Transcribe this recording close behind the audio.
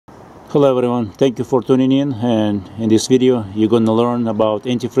Hello everyone, thank you for tuning in, and in this video you're going to learn about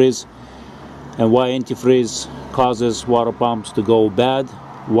antifreeze and why antifreeze causes water pumps to go bad,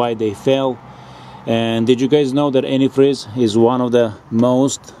 why they fail. And did you guys know that antifreeze is one of the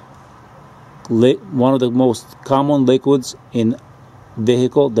most common liquids in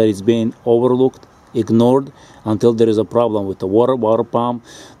vehicle that is being overlooked, ignored until there is a problem with the water pump,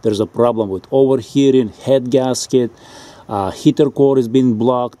 there's a problem with overheating, head gasket, heater core is being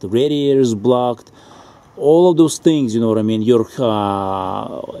blocked, radiator is blocked, all of those things, you know what I mean. Your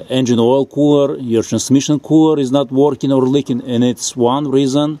engine oil cooler, your transmission cooler is not working or leaking, and it's one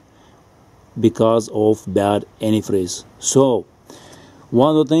reason because of bad antifreeze. So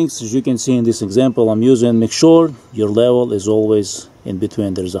one of the things, as you can see in this example I'm using, make sure your level is always in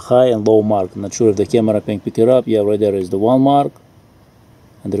between. There's a high and low mark. I'm not sure if the camera can pick it up. Yeah, right there is the one mark,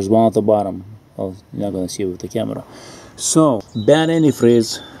 and there's one at the bottom. Well, you're not going to see it with the camera. So bad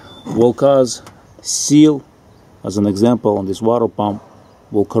antifreeze will cause seal, as an example on this water pump,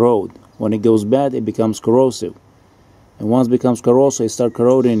 will corrode. When it goes bad, it becomes corrosive, and once it becomes corrosive, it starts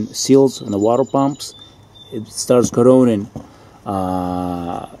corroding seals in the water pumps. It starts corroding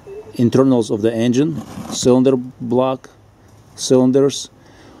internals of the engine, cylinder block, cylinders,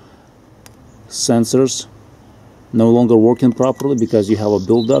 sensors no longer working properly because you have a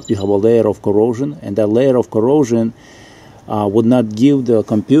buildup, you have a layer of corrosion, and that layer of corrosion would not give the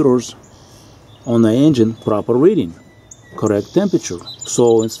computers on the engine proper reading, correct temperature.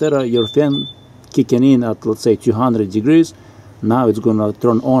 So instead of your fan kicking in at, let's say, 200 degrees, now it's going to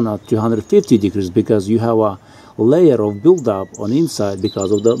turn on at 250 degrees because you have a layer of buildup on inside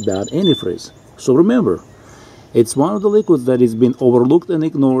because of the bad antifreeze. So remember, it's one of the liquids that is being overlooked and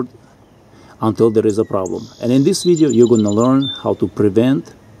ignored until there is a problem. And in this video you're going to learn how to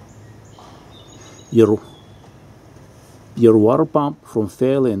prevent your water pump from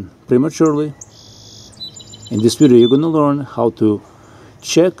failing prematurely. In this video you're going to learn how to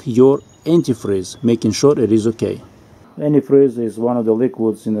check your antifreeze, making sure it is okay. Antifreeze is one of the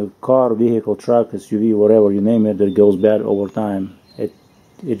liquids in a car, vehicle, truck, SUV, whatever you name it, that goes bad over time. It's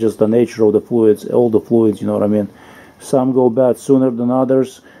just the nature of the fluids, all the fluids, you know what I mean. Some go bad sooner than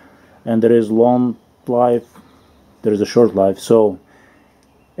others, and there is long life, there is a short life. So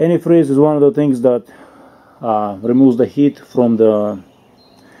antifreeze is one of the things that removes the heat from the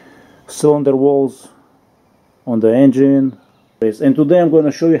cylinder walls on the engine. And today I'm going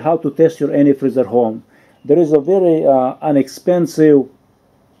to show you how to test your antifreeze at home. There is a very inexpensive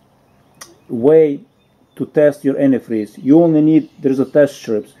way to test your antifreeze. You only need, there's a test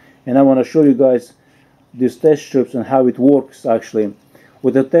strips, and I want to show you guys these test strips and how it works actually.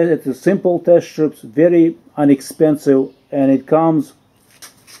 With the test, it's a simple test strips, very inexpensive, and it comes.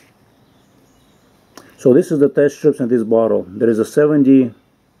 So this is the test strips in this bottle. There is a 70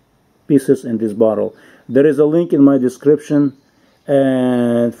 pieces in this bottle. There is a link in my description,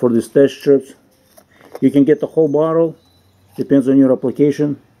 and for these test strips, you can get the whole bottle, depends on your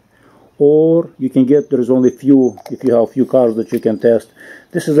application, or you can get, there's only few, if you have a few cars that you can test.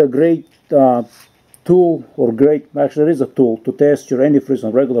 This is a great tool, or great, actually it is a tool to test your antifreeze on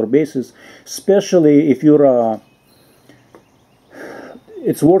a regular basis, especially if you're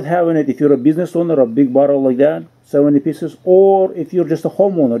it's worth having it if you're a business owner, a big bottle like that, 70 pieces, or if you're just a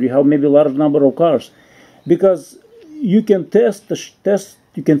homeowner, you have maybe a large number of cars, because you can test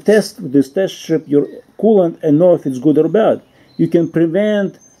with this test strip your coolant and know if it's good or bad. You can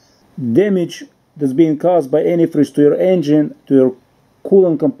prevent damage that's being caused by antifreeze to your engine, to your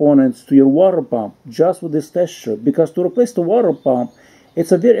coolant components, to your water pump, just with this test strip. Because to replace the water pump,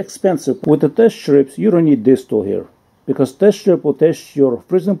 it's a very expensive. With the test strips, you don't need this tool here, because test strip will test your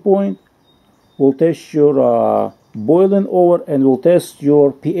freezing point, will test your boiling over, and will test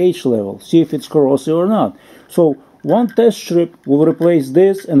your pH level, see if it's corrosive or not. So one test strip will replace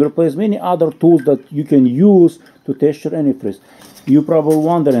this and replace many other tools that you can use to test your antifreeze. You're probably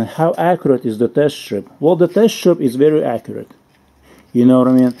wondering, how accurate is the test strip? Well, the test strip is very accurate. You know what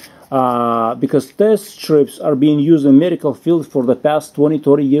I mean? Because test strips are being used in medical field for the past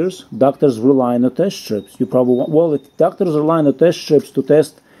 20-30 years. Doctors rely on the test strips. You probably, well, if doctors rely on the test strips to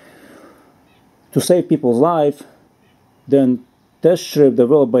save people's life, then test strip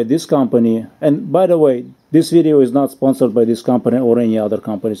developed by this company. And by the way, this video is not sponsored by this company or any other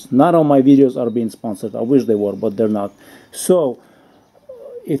companies. None of my videos are being sponsored. I wish they were, but they're not. So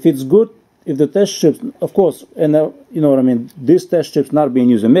if it's good, if the test strips, of course, and you know what I mean, this test strips not being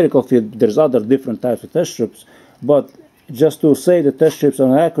used in medical field, there's other different types of test strips, but just to say the test strips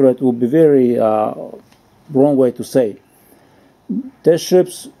are accurate will be very wrong way to say. Test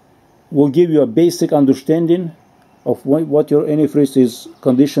strips will give you a basic understanding of what your antifreeze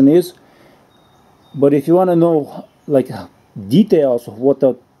condition is, But if you want to know like details of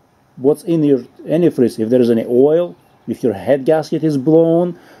what's in your antifreeze, if there is any oil, if your head gasket is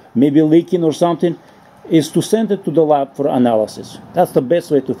blown, maybe leaking or something, is to send it to the lab for analysis. That's the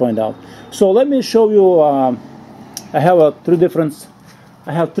best way to find out. So let me show you. I have three different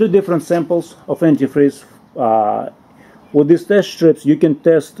samples of antifreeze. With these test strips, you can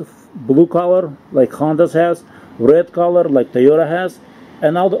test blue color like Honda's has, red color like Toyota has,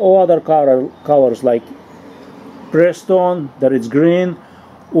 and all other colors like Prestone, that it's green,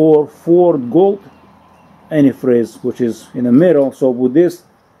 or Ford Gold antifreeze, which is in the middle. So with these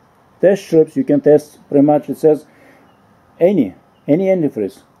test strips, you can test pretty much, it says any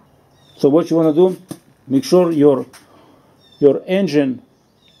antifreeze. So what you want to do, make sure your engine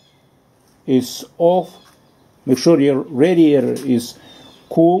is off. Make sure your radiator is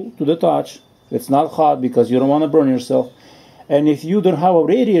cool to the touch. It's not hot because you don't want to burn yourself. And if you don't have a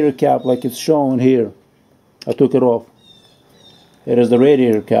radiator cap like it's shown here, I took it off. It is the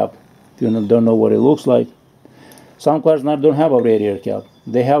radiator cap. If you don't know what it looks like. Some cars don't have a radiator cap.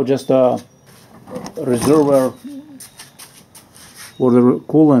 They have just a reservoir for the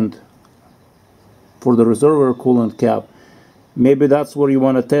coolant, cap. Maybe that's where you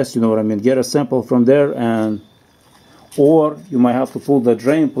want to test, you know what I mean. Get a sample from there, or you might have to pull the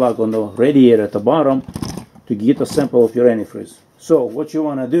drain plug on the radiator at the bottom to get a sample of your antifreeze. So what you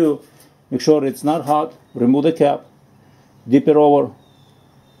want to do, make sure it's not hot, remove the cap, dip it over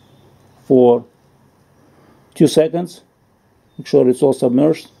for 2 seconds, make sure it's all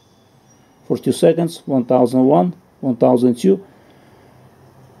submerged for 2 seconds, 1001, 1002,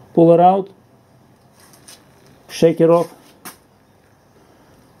 pull it out, shake it off,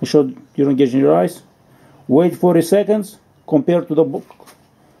 make sure you don't get in your eyes, wait 40 seconds, compare to the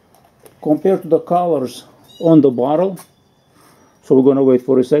colors on the bottle. So we're going to wait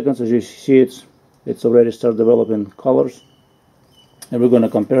 40 seconds. As you see, it's already started developing colors, and we're going to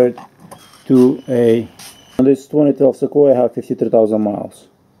compare it to this 2012 Sequoia. Have 53,000 miles,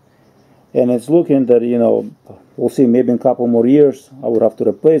 and it's looking that, you know, we'll see, maybe in a couple more years I would have to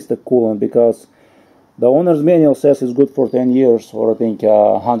replace the coolant, because the owner's manual says it's good for 10 years, or I think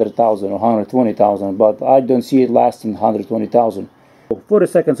 100,000 or 120,000, but I don't see it lasting 120,000. 40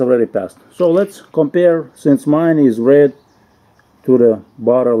 seconds already passed. So let's compare, since mine is red, to the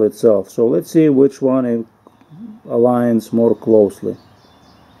bottle itself. So let's see which one aligns more closely.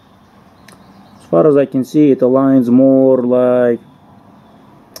 As far as I can see, it aligns more like,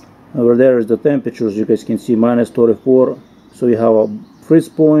 over there is the temperatures, you guys can see -34. So you have a freeze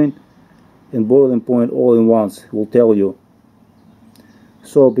point and boiling point all in once, will tell you.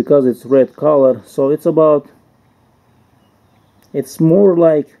 So because it's red color, so it's more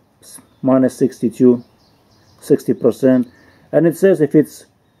like -62, 60%. And it says if it's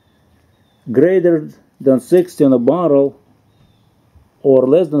greater than 60 on a bottle or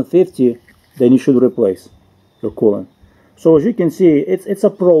less than 50, then you should replace your coolant. So as you can see, it's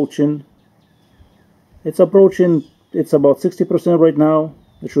approaching. It's about 60% right now.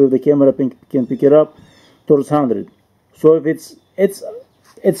 Not sure if the camera can pick it up, towards 100. So if it's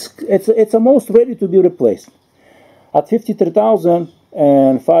almost ready to be replaced at 53,000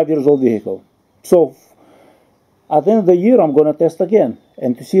 and 5 years old vehicle. So at the end of the year, I'm gonna test again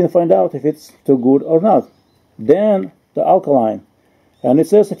and to see and find out if it's too good or not. Then the alkaline, and it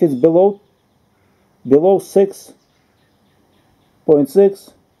says if it's below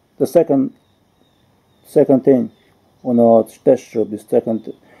 6.6, the second thing on our test strip, this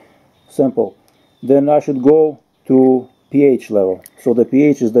second sample, then I should go to pH level. So the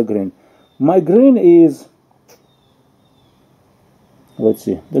pH is the green. My green is, let's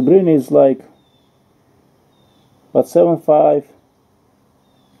see, the green is like about 7.5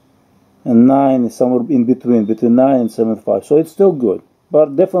 and 9, somewhere in between 9 and 7.5. So it's still good,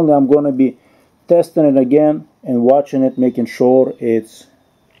 but definitely I'm going to be testing it again and watching it, making sure it's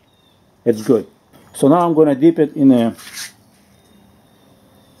good. So now I'm going to dip it in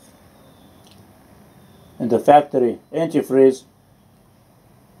the factory antifreeze,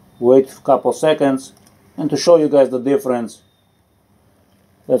 wait a couple seconds, and to show you guys the difference,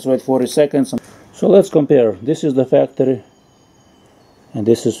 let's wait 40 seconds. So let's compare. This is the factory and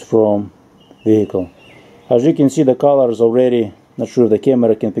this is from vehicle. As you can see, the colors already, not sure if the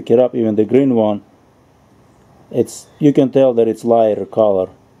camera can pick it up, even the green one, you can tell that it's lighter color.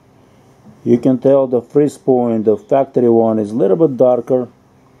 You can tell the freeze point, the factory one, is a little bit darker.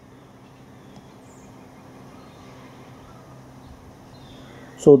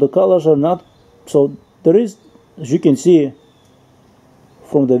 So the colors are not, so there is, as you can see,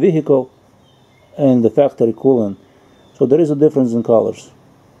 from the vehicle and the factory coolant, so there is a difference in colors.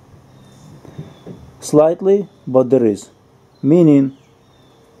 Slightly, but there is. Meaning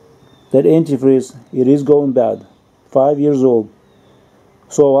that antifreeze, it is going bad. 5 years old.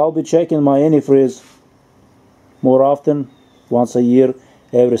 So I'll be checking my antifreeze more often, once a year,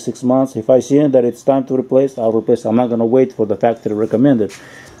 every 6 months. If I see that it's time to replace, I'll replace. I'm not going to wait for the factory recommended.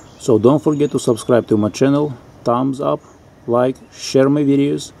 So don't forget to subscribe to my channel. Thumbs up, like, share my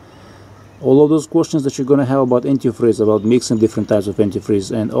videos. All of those questions that you're going to have about antifreeze, about mixing different types of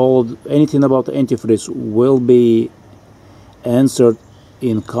antifreeze, and anything about the antifreeze will be answered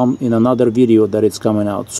in another video that is coming out soon.